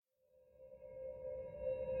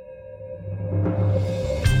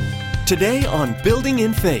Today on Building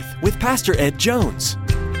in Faith with Pastor Ed Jones.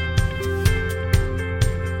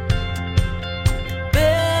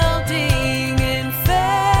 Building in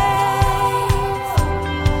Faith.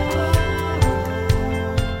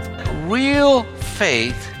 Real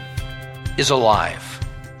faith is alive.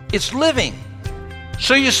 It's living.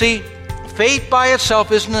 So you see, faith by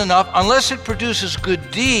itself isn't enough. Unless it produces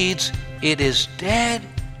good deeds, it is dead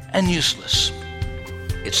and useless.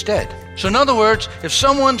 It's dead. So in other words, if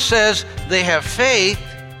someone says they have faith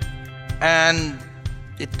and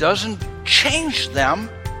it doesn't change them,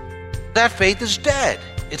 that faith is dead.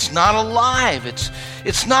 It's not alive. It's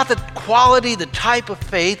not the quality, the type of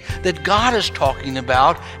faith that God is talking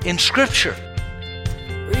about in Scripture.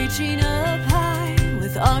 Reaching up high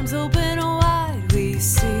with arms open wide, we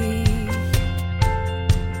see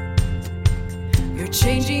you're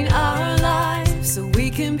changing our lives so we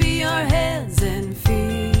can be your hands and feet.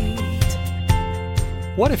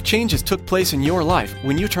 What if changes took place in your life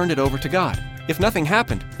when you turned it over to God? If nothing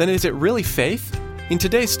happened, then is it really faith? In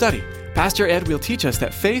today's study, Pastor Ed will teach us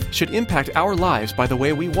that faith should impact our lives by the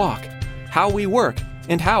way we walk, how we work,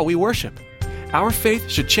 and how we worship. Our faith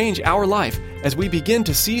should change our life as we begin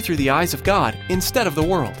to see through the eyes of God instead of the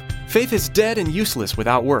world. Faith is dead and useless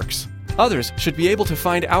without works. Others should be able to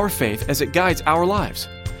find our faith as it guides our lives.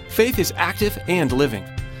 Faith is active and living.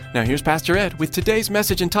 Now here's Pastor Ed with today's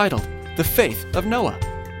message entitled, The Faith of Noah.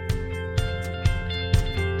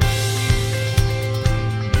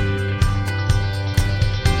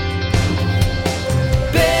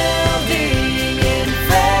 Building in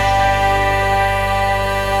Faith.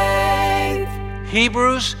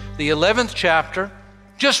 Hebrews, the 11th chapter,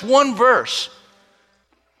 just one verse.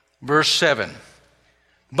 Verse 7.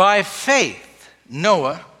 By faith,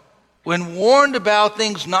 Noah, when warned about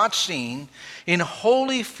things not seen, in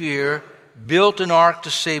holy fear, built an ark to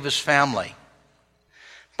save his family.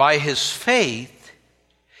 By his faith,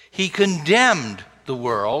 he condemned the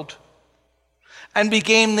world and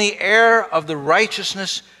became the heir of the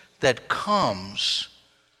righteousness that comes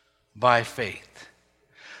by faith.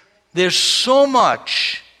 There's so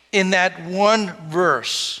much in that one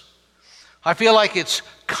verse. I feel like it's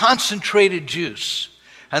concentrated juice.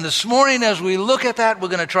 And this morning, as we look at that, we're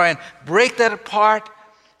going to try and break that apart,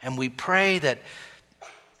 and we pray that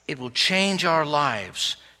it will change our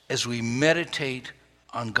lives as we meditate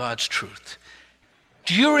on God's truth.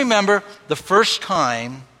 Do you remember the first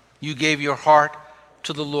time you gave your heart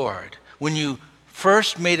to the Lord, when you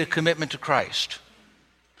first made a commitment to Christ?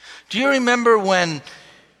 Do you remember when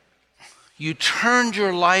you turned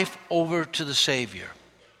your life over to the Savior?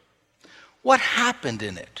 What happened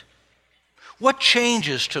in it? What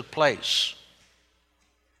changes took place?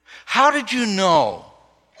 How did you know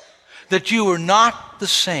that you were not the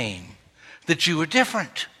same, that you were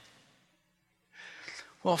different?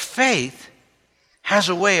 Well, faith has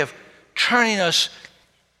a way of turning us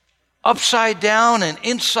upside down and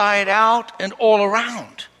inside out and all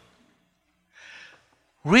around.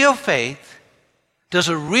 Real faith does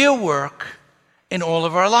a real work in all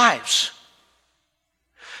of our lives.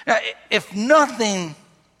 Now, if nothing,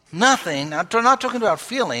 I'm not talking about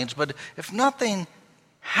feelings, but if nothing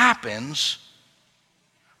happens,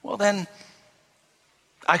 well then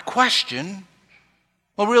I question,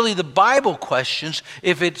 well really the Bible questions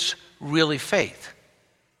if it's really faith.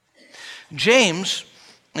 James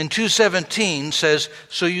in 2:17 says,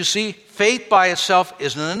 so you see, faith by itself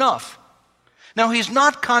isn't enough. Now he's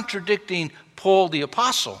not contradicting Paul the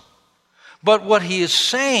Apostle, but what he is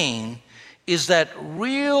saying is that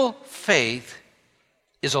real faith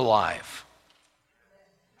is alive.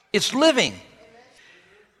 It's living.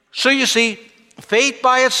 So you see, faith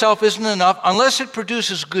by itself isn't enough. Unless it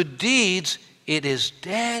produces good deeds, it is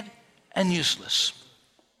dead and useless.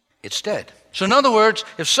 It's dead. So in other words,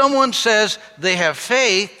 if someone says they have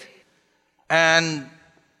faith and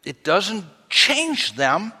it doesn't change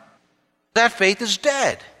them, that faith is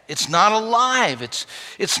dead. It's not alive.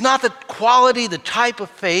 It's not the quality, the type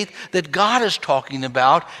of faith that God is talking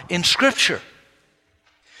about in Scripture.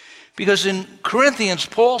 Because in Corinthians,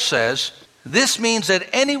 Paul says, this means that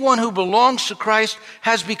anyone who belongs to Christ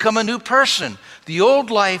has become a new person. The old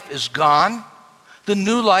life is gone. The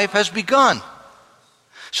new life has begun.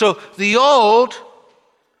 So the old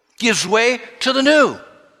gives way to the new.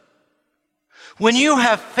 When you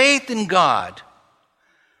have faith in God,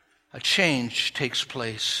 a change takes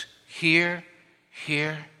place here,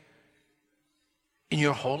 in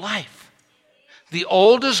your whole life. The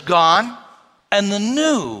old is gone and the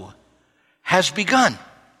new has begun.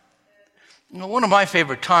 You know, one of my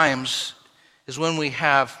favorite times is when we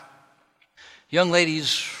have young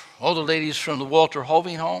ladies, older ladies from the Walter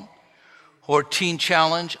Hoving Home or teen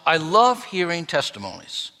challenge, I love hearing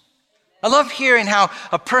testimonies. I love hearing how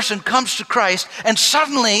a person comes to Christ and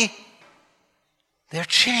suddenly they're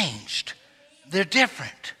changed. They're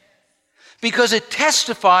different. Because it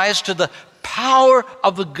testifies to the power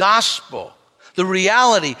of the gospel, the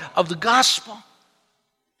reality of the gospel.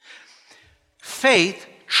 Faith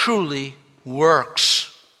truly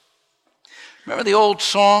works. Remember the old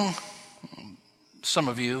song? Some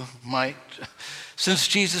of you might. Since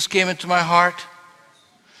Jesus came into my heart.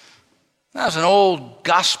 That was an old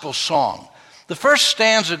gospel song. The first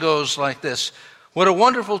stanza goes like this. What a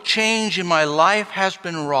wonderful change in my life has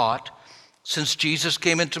been wrought since Jesus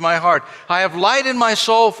came into my heart. I have light in my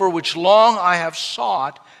soul for which long I have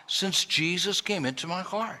sought since Jesus came into my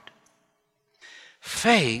heart.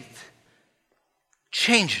 Faith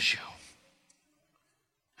changes you.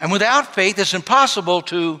 And without faith, it's impossible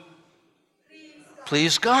to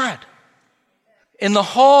please God. In the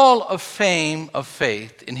Hall of Fame of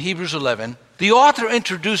Faith, in Hebrews 11, the author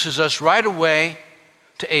introduces us right away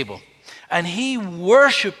to Abel. And he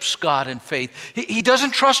worships God in faith. He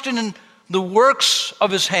doesn't trust in the works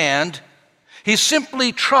of his hand. He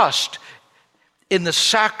simply trusts in the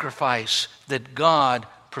sacrifice that God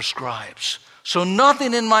prescribes. So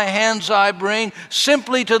nothing in my hands I bring,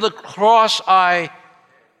 simply to the cross I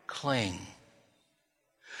cling.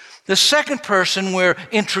 The second person we're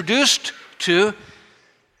introduced to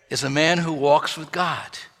is a man who walks with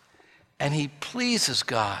God, and he pleases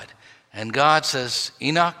God. And God says,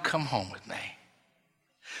 Enoch, come home with me.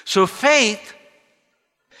 So faith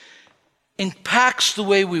impacts the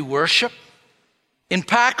way we worship,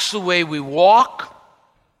 impacts the way we walk,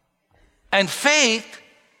 and faith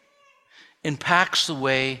impacts the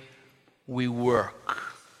way we work.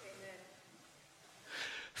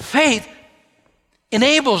 Faith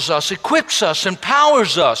enables us, equips us,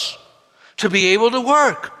 empowers us to be able to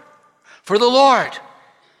work for the Lord.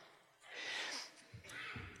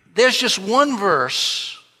 There's just one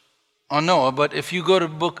verse on Noah, but if you go to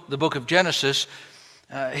the book of Genesis,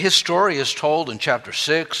 his story is told in chapter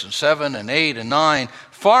 6 and 7 and 8 and 9,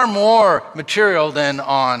 far more material than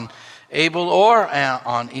on Abel or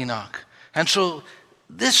on Enoch. And so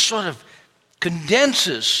this sort of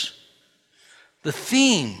condenses the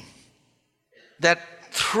theme, that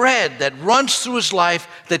thread that runs through his life,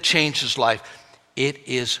 that changed his life. It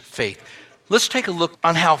is faith. Let's take a look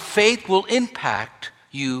on how faith will impact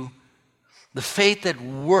you, the faith that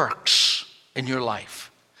works in your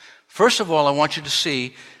life. First of all, I want you to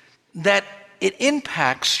see that it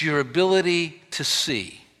impacts your ability to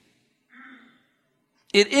see.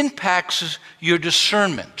 It impacts your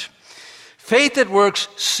discernment. Faith that works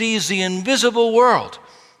sees the invisible world.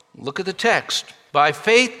 Look at the text. By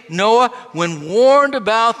faith, Noah, when warned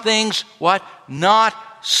about things, what? Not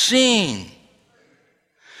seen.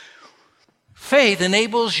 Faith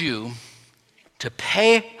enables you to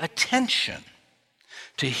pay attention,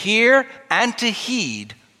 to hear and to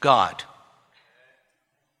heed God.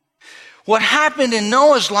 What happened in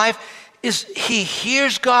Noah's life is he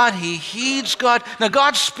hears God, he heeds God. Now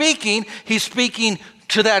God's speaking, he's speaking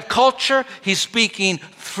to that culture, he's speaking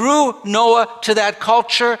through Noah to that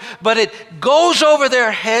culture, but it goes over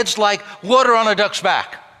their heads like water on a duck's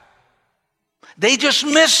back. They just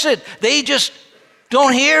miss it. They just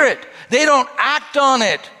don't hear it. They don't act on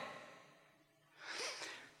it.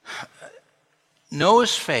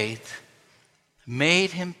 Noah's faith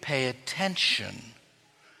made him pay attention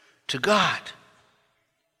to God.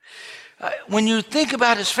 When you think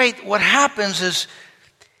about his faith, what happens is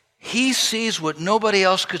he sees what nobody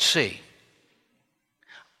else could see.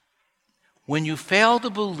 When you fail to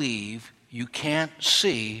believe, you can't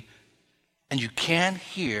see and you can't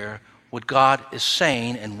hear what God is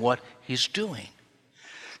saying and what he's doing.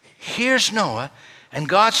 Here's Noah, and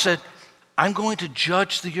God said, I'm going to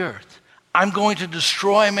judge the earth. I'm going to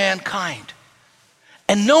destroy mankind.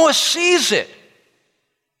 And Noah sees it.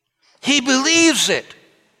 He believes it.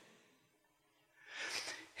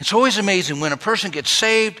 It's always amazing when a person gets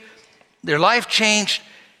saved, their life changed,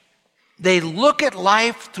 they look at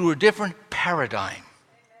life through a different paradigm.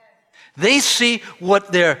 They see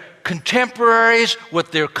what their contemporaries,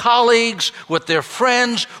 what their colleagues, what their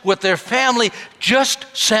friends, what their family just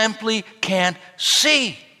simply can't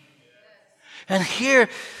see. And here,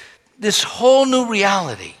 this whole new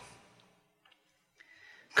reality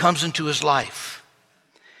comes into his life.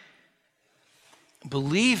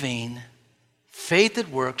 Believing, faith that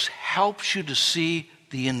works, helps you to see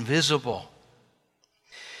the invisible.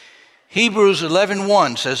 Hebrews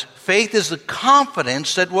 11:1 says, faith is the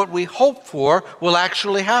confidence that what we hope for will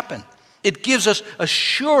actually happen. It gives us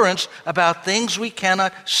assurance about things we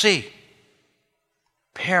cannot see.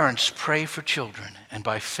 Parents pray for children, and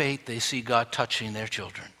by faith they see God touching their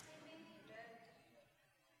children.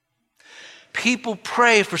 People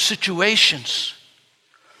pray for situations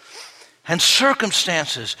and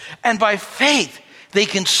circumstances, and by faith they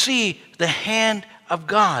can see the hand of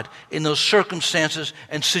God in those circumstances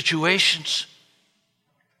and situations.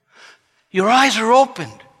 Your eyes are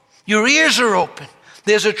opened. Your ears are open.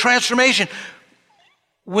 There's a transformation.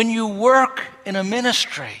 When you work in a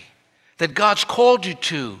ministry that God's called you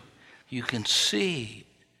to, you can see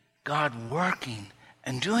God working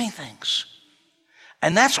and doing things.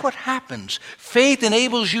 And that's what happens. Faith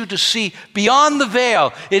enables you to see beyond the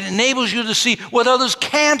veil. It enables you to see what others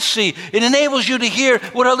can't see. It enables you to hear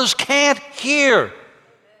what others can't hear.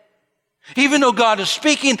 Even though God is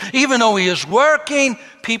speaking, even though He is working,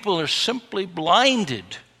 people are simply blinded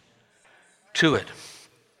to it.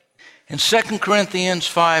 In 2 Corinthians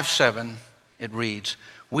 5:7, it reads,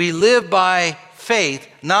 We live by faith,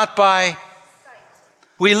 not by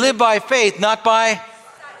sight.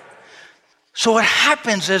 So what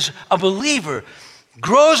happens as a believer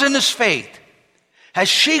grows in his faith, as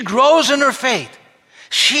she grows in her faith,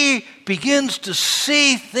 she begins to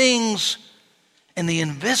see things in the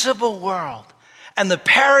invisible world. And the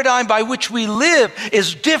paradigm by which we live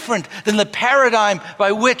is different than the paradigm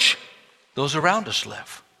by which those around us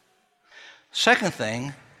live. Second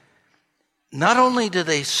thing, not only do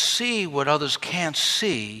they see what others can't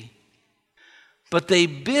see, but they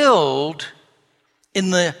build in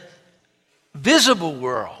the visible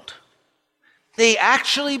world. They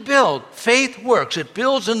actually build. Faith works. It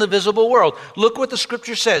builds in the visible world. Look what the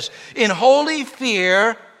scripture says. In holy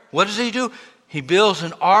fear, what does he do? He builds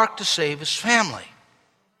an ark to save his family.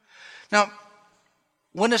 Now,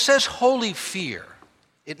 when it says holy fear,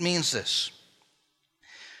 it means this.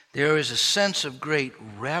 There is a sense of great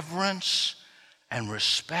reverence and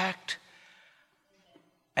respect,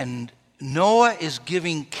 and Noah is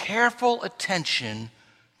giving careful attention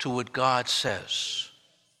to what God says.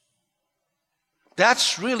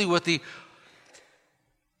 That's really what the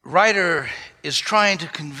writer is trying to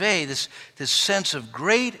convey, this sense of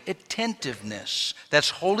great attentiveness. That's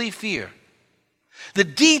holy fear. The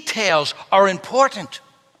details are important.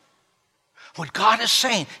 What God is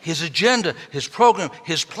saying, His agenda, His program,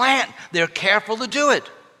 His plan, they're careful to do it.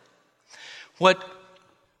 What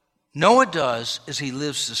Noah does is he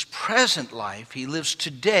lives this present life. He lives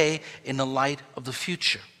today in the light of the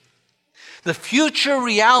future. The future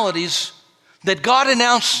realities that God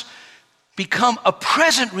announced become a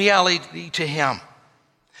present reality to him.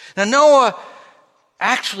 Now, Noah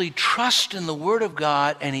actually trusts in the Word of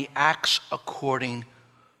God, and he acts according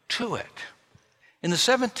to it. In the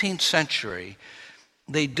 17th century,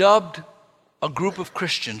 they dubbed a group of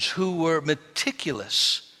Christians who were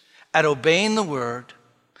meticulous at obeying the Word.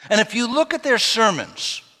 And if you look at their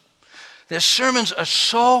sermons are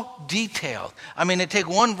so detailed. I mean, they take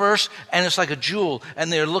one verse and it's like a jewel,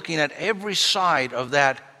 and they're looking at every side of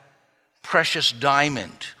that precious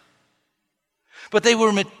diamond. But they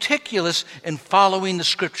were meticulous in following the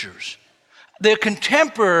scriptures. Their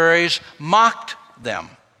contemporaries mocked them.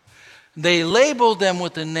 They labeled them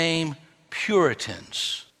with the name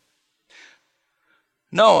Puritans.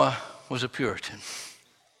 Noah was a Puritan.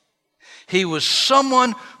 He was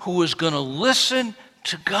someone who was going to listen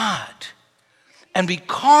to God. And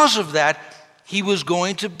because of that, he was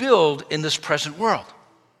going to build in this present world.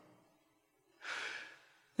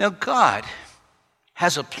 Now, God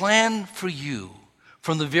has a plan for you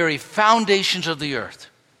from the very foundations of the earth.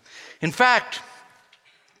 In fact,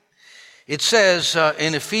 it says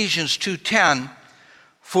in Ephesians 2:10,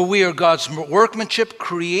 for we are God's workmanship,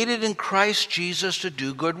 created in Christ Jesus to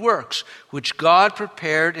do good works, which God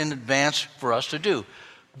prepared in advance for us to do.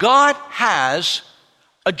 God has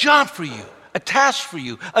a job for you, a task for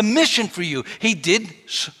you, a mission for you. He did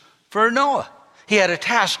for Noah. He had a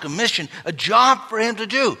task, a mission, a job for him to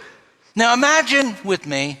do. Now imagine with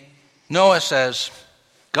me, Noah says,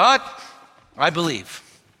 God, I believe.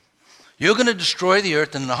 You're going to destroy the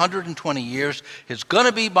earth in 120 years. It's going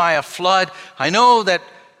to be by a flood. I know that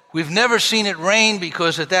we've never seen it rain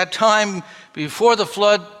because at that time, before the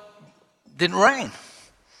flood, it didn't rain.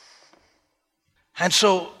 And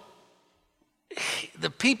so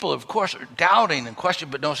the people, of course, are doubting and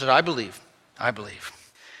questioning, but Noah said, I believe.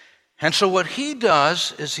 And so what he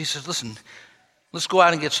does is he says, listen, let's go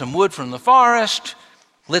out and get some wood from the forest.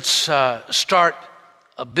 Let's start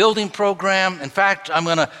a building program. In fact, I'm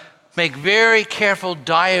going to make very careful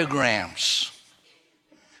diagrams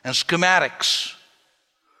and schematics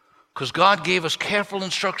because God gave us careful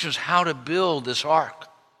instructions how to build this ark.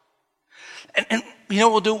 And you know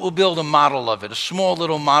what we'll do? We'll build a model of it, a small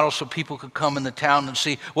little model so people could come in the town and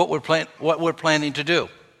see what we're planning to do.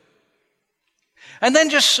 And then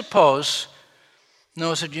just suppose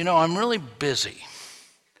Noah said, I'm really busy.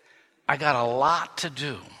 I got a lot to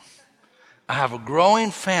do. I have a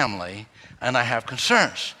growing family and I have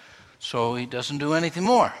concerns. So he doesn't do anything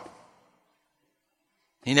more.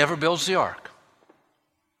 He never builds the ark.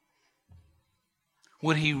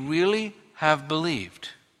 Would he really have believed?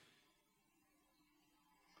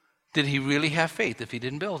 Did he really have faith if he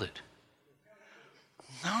didn't build it?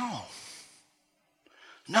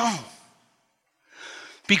 No.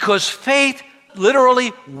 Because faith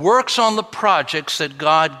literally works on the projects that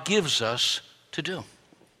God gives us to do.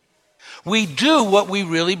 We do what we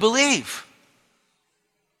really believe.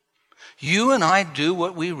 You and I do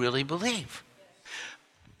what we really believe.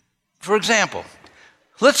 For example,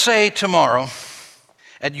 let's say tomorrow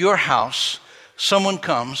at your house, someone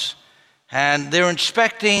comes and they're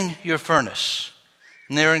inspecting your furnace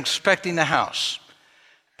and they're inspecting the house.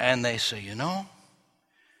 And they say,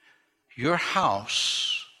 your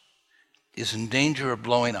house is in danger of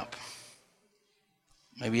blowing up.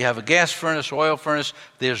 Maybe you have a gas furnace, oil furnace.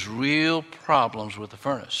 There's real problems with the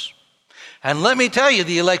furnace. And let me tell you,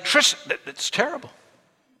 the electricity, it's terrible.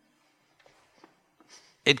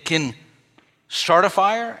 It can start a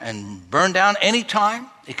fire and burn down any time.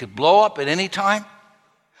 It could blow up at any time.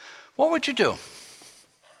 What would you do?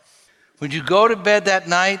 Would you go to bed that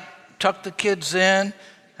night, tuck the kids in,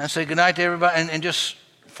 and say goodnight to everybody and just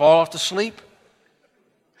fall off to sleep?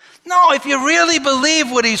 No, if you really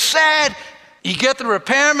believe what he said, you get the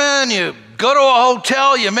repairman, you go to a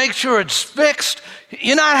hotel, you make sure it's fixed.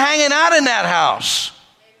 You're not hanging out in that house.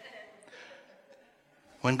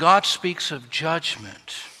 When God speaks of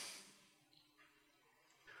judgment,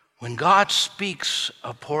 when God speaks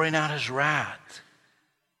of pouring out his wrath,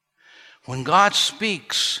 when God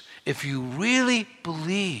speaks, if you really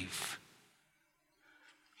believe,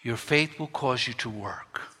 your faith will cause you to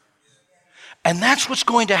work. And that's what's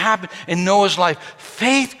going to happen in Noah's life.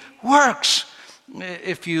 Faith works.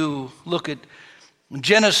 If you look at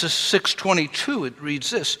Genesis 6:22, it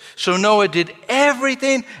reads this. So Noah did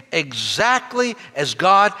everything exactly as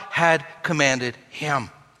God had commanded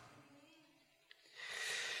him.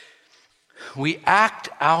 We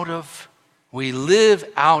live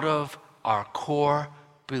out of our core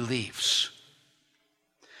beliefs.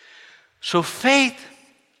 So faith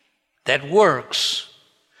that works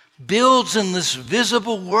builds in this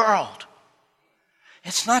visible world.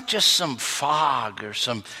 It's not just some fog or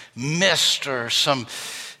some mist or some,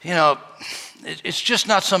 it's just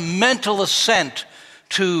not some mental assent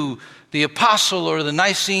to the Apostle or the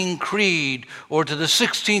Nicene Creed or to the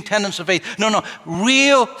 16 tenets of faith. No,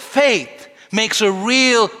 real faith makes a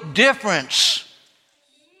real difference.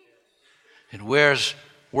 It wears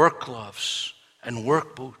work gloves and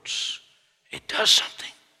work boots. It does something.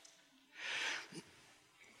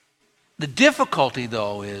 The difficulty,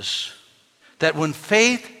 though, is that when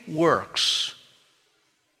faith works,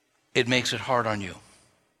 it makes it hard on you.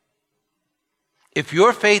 If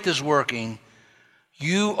your faith is working,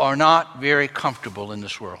 you are not very comfortable in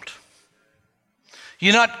this world.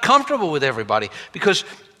 You're not comfortable with everybody because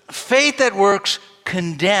faith that works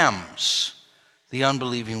condemns the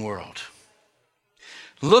unbelieving world.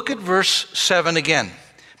 Look at verse 7 again.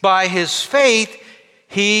 By his faith,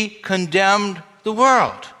 he condemned the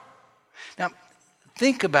world. Now,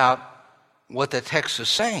 think about what the text is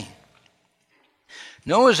saying.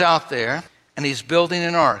 Noah's out there and he's building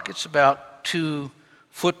an ark. It's about 2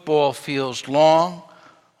 football fields long,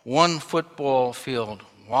 1 football field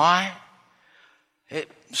wide.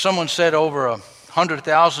 Someone said over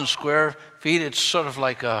 100,000 square feet. It's sort of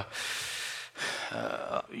like a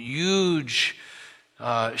huge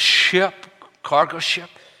ship, cargo ship.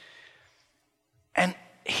 And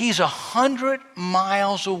he's 100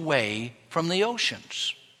 miles away from the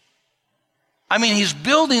oceans. I mean, he's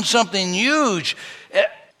building something huge.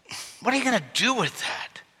 What are you going to do with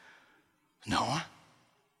that, Noah?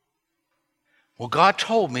 Well, God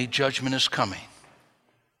told me judgment is coming.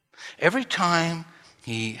 Every time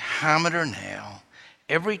he hammered a nail,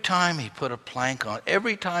 every time he put a plank on,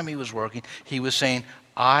 every time he was working, he was saying,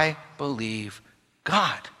 I believe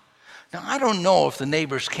God. Now, I don't know if the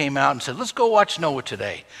neighbors came out and said, let's go watch Noah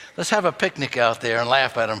today. Let's have a picnic out there and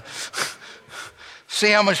laugh at him.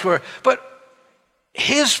 See how much we're... But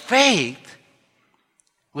his faith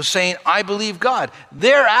was saying, I believe God.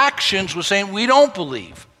 Their actions were saying, we don't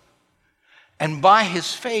believe. And by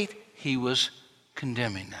his faith, he was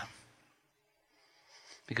condemning them.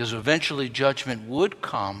 Because eventually judgment would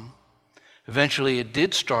come. Eventually it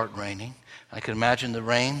did start raining. I can imagine the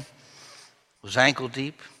rain was ankle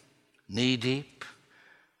deep, knee deep,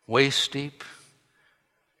 waist deep,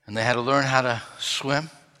 and they had to learn how to swim,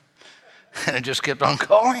 and it just kept on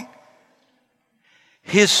going.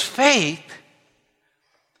 His faith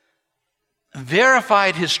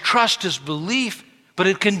verified his trust, his belief, but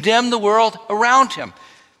it condemned the world around him.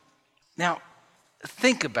 Now,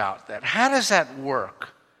 think about that. How does that work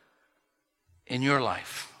in your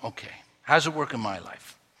life? Okay, how does it work in my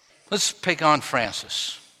life? Let's pick on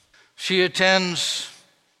Frances. She attends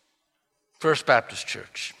First Baptist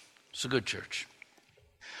Church. It's a good church.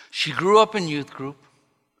 She grew up in youth group.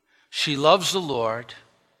 She loves the Lord.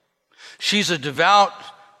 She's a devout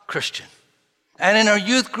Christian. And in her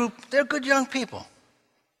youth group, they're good young people.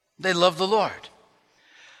 They love the Lord.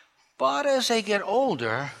 But as they get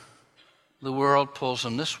older, the world pulls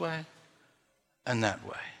them this way and that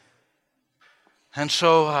way. And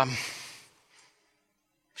so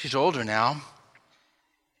she's older now,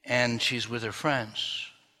 and she's with her friends.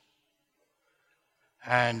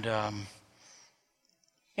 And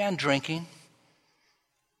drinking.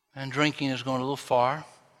 And drinking is going a little far.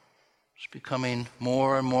 It's becoming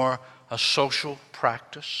more and more a social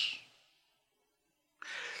practice.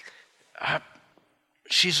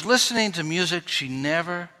 She's listening to music she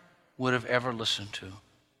never would have ever listened to.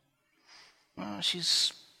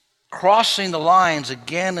 She's crossing the lines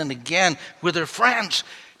again and again with her friends.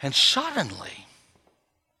 And suddenly,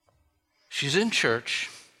 she's in church,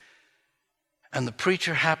 and the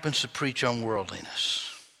preacher happens to preach on worldliness.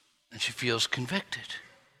 And she feels convicted.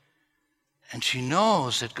 And she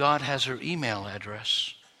knows that God has her email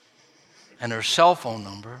address and her cell phone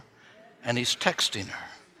number, and he's texting her.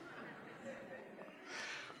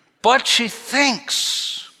 But she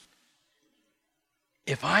thinks,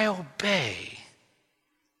 if I obey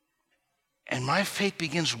and my faith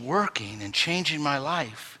begins working and changing my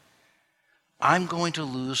life, I'm going to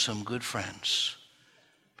lose some good friends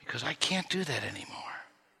because I can't do that anymore.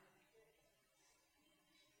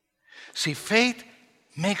 See, faith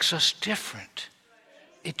makes us different.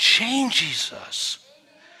 It changes us.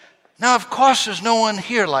 Now, of course, there's no one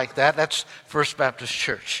here like that. That's First Baptist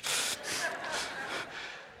Church.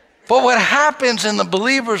 But what happens in the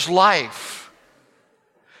believer's life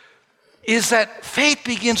is that faith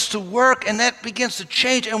begins to work, and that begins to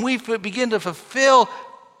change, and we begin to fulfill,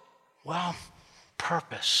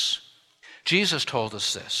 purpose. Jesus told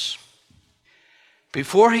us this.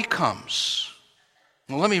 Before he comes,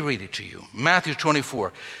 let me read it to you. Matthew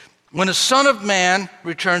 24. When the Son of Man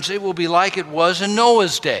returns, it will be like it was in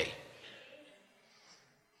Noah's day.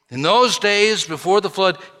 In those days, before the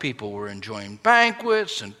flood, people were enjoying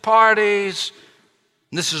banquets and parties.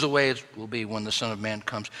 And this is the way it will be when the Son of Man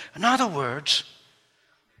comes. In other words,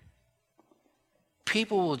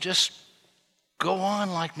 people will just go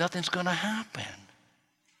on like nothing's going to happen.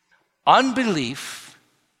 Unbelief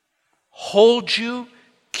holds you,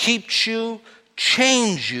 keeps you,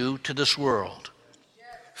 changes you to this world.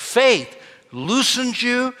 Faith loosens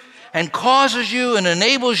you and causes you and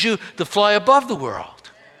enables you to fly above the world.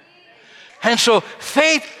 And so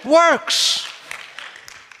faith works.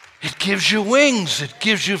 It gives you wings. It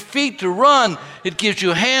gives you feet to run. It gives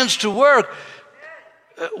you hands to work.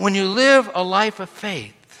 When you live a life of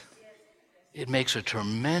faith, it makes a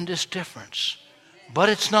tremendous difference. But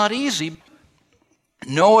it's not easy.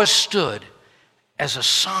 Noah stood as a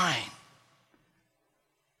sign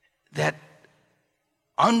that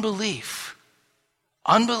unbelief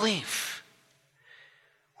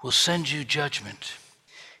will send you judgment.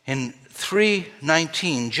 In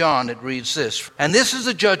 3:19, John, it reads this, and this is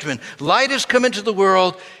the judgment. Light has come into the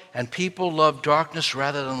world, and people love darkness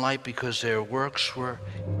rather than light because their works were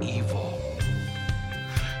evil.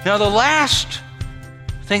 Now, the last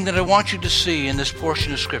thing that I want you to see in this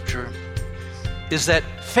portion of Scripture is that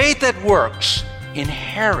faith that works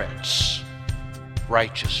inherits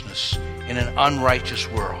righteousness in an unrighteous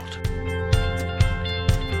world.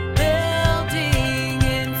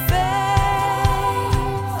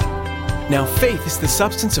 Now faith is the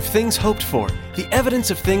substance of things hoped for, the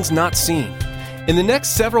evidence of things not seen. In the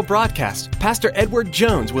next several broadcasts, Pastor Edward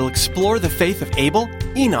Jones will explore the faith of Abel,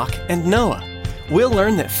 Enoch, and Noah. We'll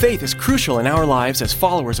learn that faith is crucial in our lives as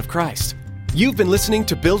followers of Christ. You've been listening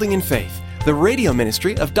to Building in Faith, the radio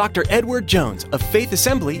ministry of Dr. Edward Jones of Faith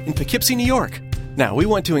Assembly in Poughkeepsie, New York. Now, we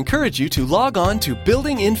want to encourage you to log on to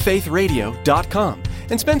buildinginfaithradio.com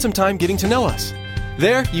and spend some time getting to know us.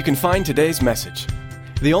 There, you can find today's message.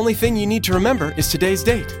 The only thing you need to remember is today's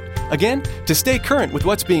date. Again, to stay current with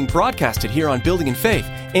what's being broadcasted here on Building in Faith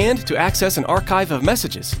and to access an archive of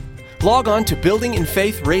messages, log on to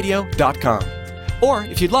buildinginfaithradio.com. Or,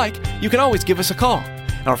 if you'd like, you can always give us a call.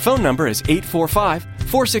 Our phone number is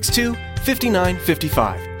 845-462-8700.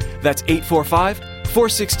 5955. That's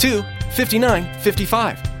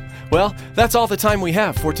 845-462-5955. Well, that's all the time we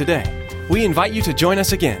have for today. We invite you to join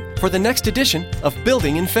us again for the next edition of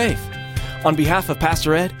Building in Faith. On behalf of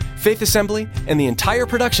Pastor Ed, Faith Assembly, and the entire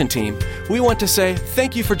production team, we want to say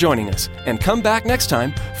thank you for joining us and come back next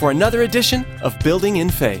time for another edition of Building in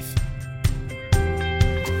Faith.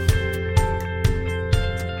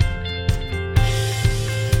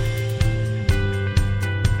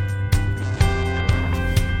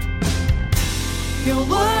 Your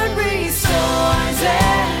word brings